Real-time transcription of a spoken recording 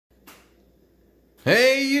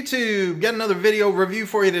Hey YouTube, got another video review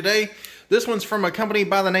for you today. This one's from a company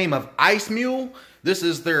by the name of MULE. This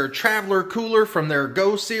is their Traveler cooler from their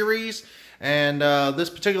Go series, and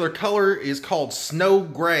this particular color is called Snow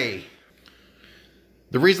Gray.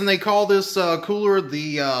 The reason they call this cooler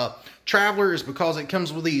the Traveler is because it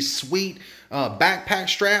comes with these sweet backpack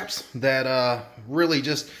straps that really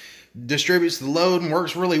just distributes the load and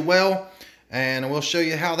works really well. And we'll show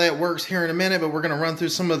you how that works here in a minute, but we're going to run through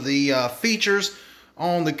some of the features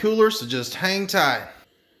on the cooler, so just hang tight.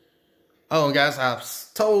 Oh, guys, I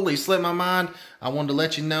totally slipped my mind. I wanted to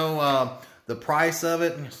let you know the price of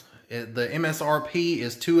it. The MSRP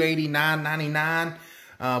is $289.99,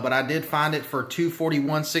 but I did find it for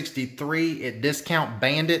 $241.63 at Discount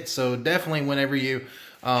Bandit. So definitely, whenever you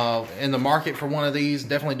in the market for one of these,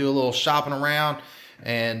 definitely do a little shopping around,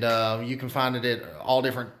 and you can find it at all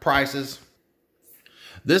different prices.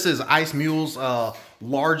 This is MULE's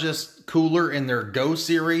largest cooler in their Go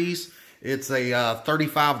series. It's a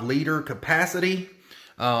 35 liter capacity.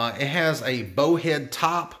 It has a bowhead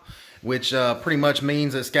top, which pretty much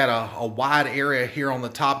means it's got a wide area here on the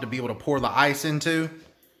top to be able to pour the ice into.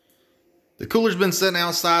 The cooler's been sitting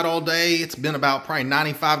outside all day. It's been about probably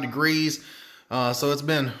 95 degrees, so it's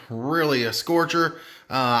been really a scorcher.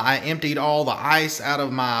 I emptied all the ice out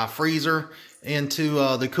of my freezer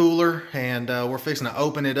into the cooler, and we're fixing to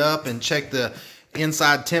open it up and check the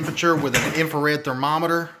inside temperature with an infrared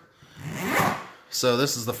thermometer. So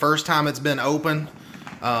this is the first time it's been open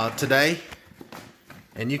today,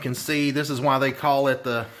 and you can see this is why they call it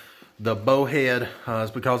the bowhead.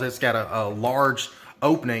 It's because it's got a large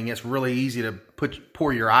opening. It's really easy to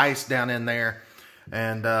pour your ice down in there.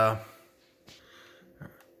 And all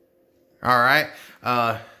right,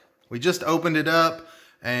 we just opened it up,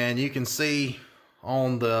 and you can see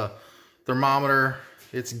on the thermometer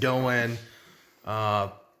it's going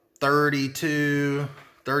 32,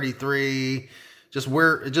 33, it just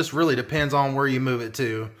really depends on where you move it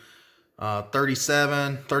to.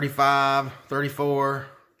 37, 35, 34.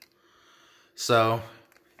 So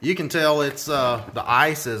you can tell it's the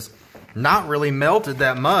ice is not really melted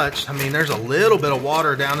that much. I mean, there's a little bit of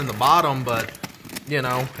water down in the bottom, but you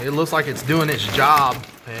know, it looks like it's doing its job,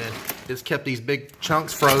 and it's kept these big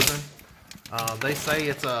chunks frozen. They say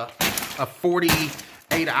it's a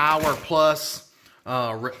 48-hour plus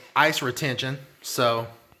ice retention. So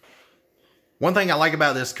one thing I like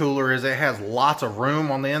about this cooler is it has lots of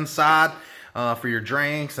room on the inside for your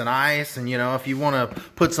drinks and ice. And you know, if you want to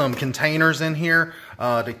put some containers in here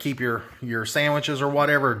to keep your sandwiches or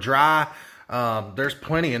whatever dry, there's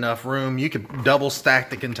plenty enough room. You could double stack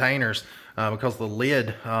the containers because the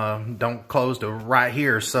lid don't close to right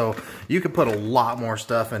here, so you could put a lot more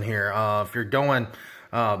stuff in here. If you're going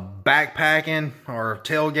backpacking or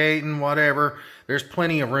tailgating, whatever, there's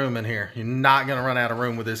plenty of room in here. You're not going to run out of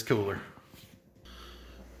room with this cooler.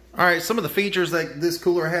 All right, some of the features that this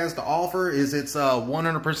cooler has to offer is it's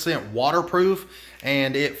 100% waterproof,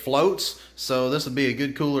 and it floats. So this would be a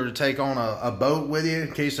good cooler to take on a boat with you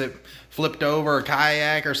in case it flipped over, a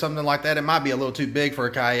kayak or something like that. It might be a little too big for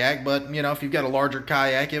a kayak, but you know, if you've got a larger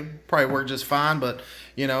kayak, it probably work just fine. But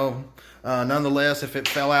you know, nonetheless, if it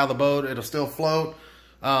fell out of the boat, it'll still float.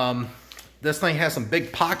 This thing has some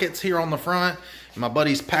big pockets here on the front. My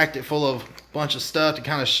buddy's packed it full of a bunch of stuff to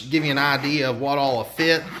kind of give you an idea of what all will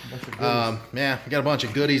fit. Yeah, we got a bunch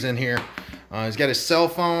of goodies in here. He's got his cell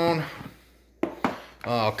phone,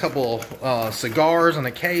 a couple cigars in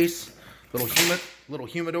a case, little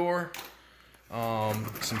humidor,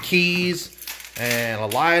 some keys, and a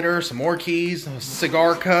lighter, some more keys, a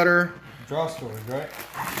cigar cutter. Draw storage, right?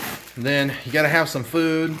 And then you got to have some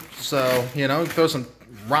food, so you know, throw some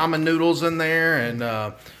ramen noodles in there, and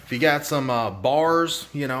if you got some bars,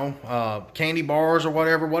 you know, candy bars or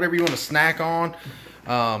whatever you want to snack on.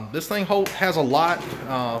 This thing has a lot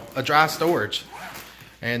of dry storage.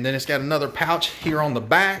 And then it's got another pouch here on the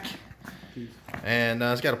back, and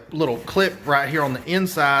it's got a little clip right here on the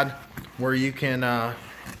inside where you can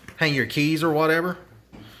hang your keys or whatever.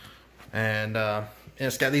 And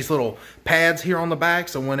it's got these little pads here on the back,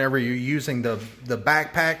 so whenever you're using the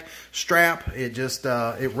backpack strap, it just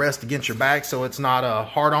it rests against your back, so it's not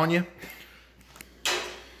hard on you.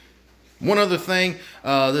 One other thing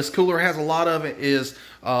this cooler has a lot of is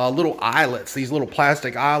little eyelets, these little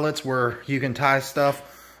plastic eyelets where you can tie stuff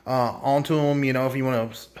onto them. You know, if you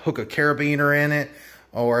want to hook a carabiner in it,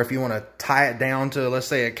 or if you want to tie it down to, let's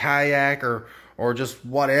say, a kayak or just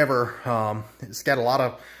whatever. It's got a lot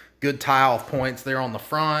of good tie-off points there on the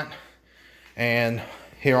front and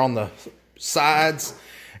here on the sides,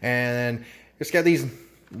 and it's got these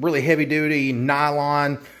really heavy-duty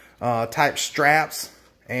nylon type straps,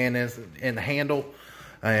 and in the handle.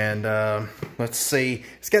 And let's see,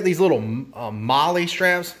 it's got these little MULE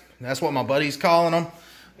straps. That's what my buddy's calling them.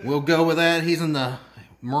 We'll go with that. He's in the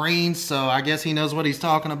Marines, so I guess he knows what he's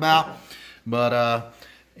talking about. But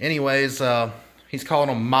anyways, he's calling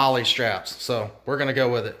them MULE straps, so we're gonna go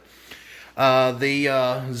with it.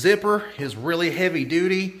 The zipper is really heavy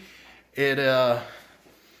duty. It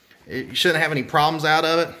shouldn't have any problems out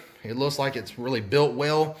of it. It looks like it's really built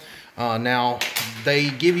well. Now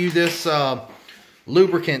they give you this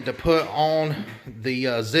lubricant to put on the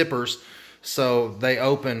zippers so they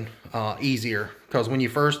open easier, because when you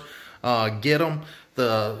first get them,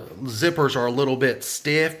 the zippers are a little bit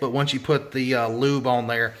stiff, but once you put the lube on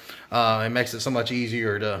there, it makes it so much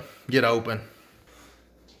easier to get open.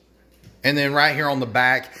 And then right here on the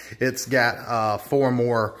back, it's got 4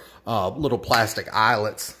 more little plastic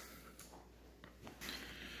eyelets.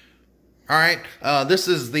 All right, this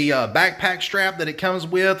is the backpack strap that it comes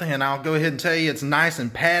with, and I'll go ahead and tell you it's nice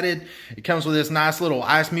and padded. It comes with this nice little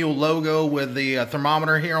Ice Mule logo with the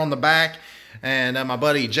thermometer here on the back. And my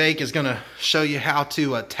buddy Jake is gonna show you how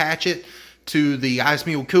to attach it to the Ice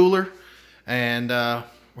Mule cooler, and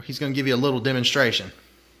he's gonna give you a little demonstration.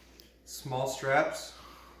 Small straps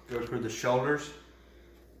go toward the shoulders.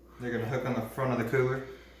 They're gonna hook on the front of the cooler.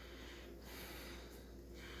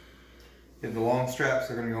 You have the long straps,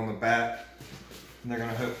 they're gonna go on the back, and they're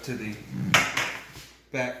gonna hook to the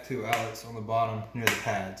back 2 eyelets on the bottom near the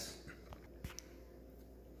pads.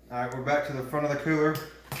 All right, we're back to the front of the cooler.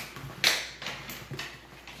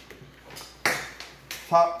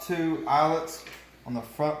 Top 2 eyelets on the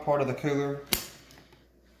front part of the cooler.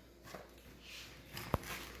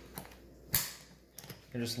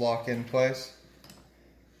 They just lock in place.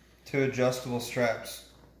 2 adjustable straps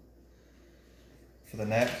for the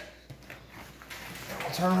neck.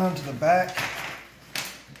 I'll turn around to the back.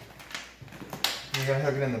 You're going to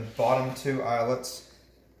hook it in the bottom 2 eyelets.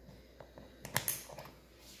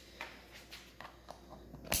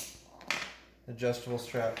 Adjustable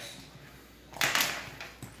straps.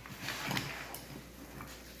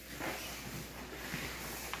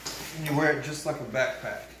 And you wear it just like a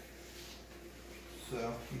backpack.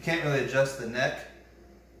 So you can't really adjust the neck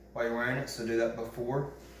while you're wearing it, so do that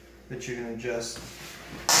before. But you can adjust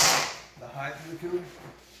the height of the cooler.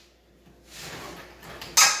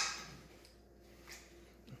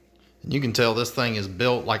 You can tell this thing is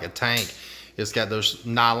built like a tank. It's got those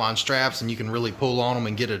nylon straps, and you can really pull on them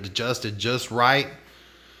and get it adjusted just right.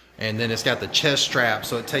 And then it's got the chest strap,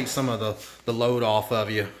 so it takes some of the load off of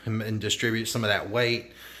you and distributes some of that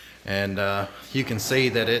weight. And you can see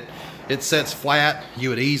that it sets flat. You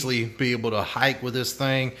would easily be able to hike with this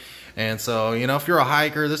thing. And so, you know, if you're a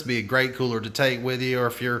hiker, this would be a great cooler to take with you. Or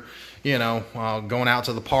if you're, you know, going out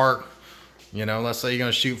to the park, you know, let's say you're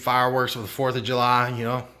going to shoot fireworks for the 4th of July, you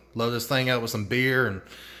know, load this thing up with some beer, and,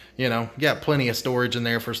 you know, you got plenty of storage in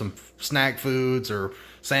there for some snack foods or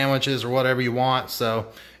sandwiches or whatever you want. So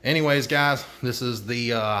anyways, guys, this is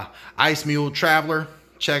the Ice Mule Traveler.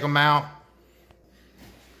 Check them out.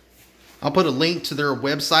 I'll put a link to their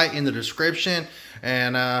website in the description,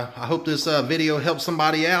 and I hope this video helped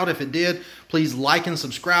somebody out. If it did, please like and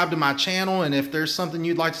subscribe to my channel, and if there's something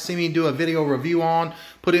you'd like to see me do a video review on,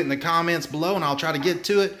 put it in the comments below and I'll try to get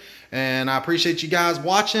to it. And I appreciate you guys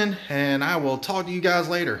watching, and I will talk to you guys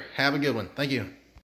later. Have a good one. Thank you.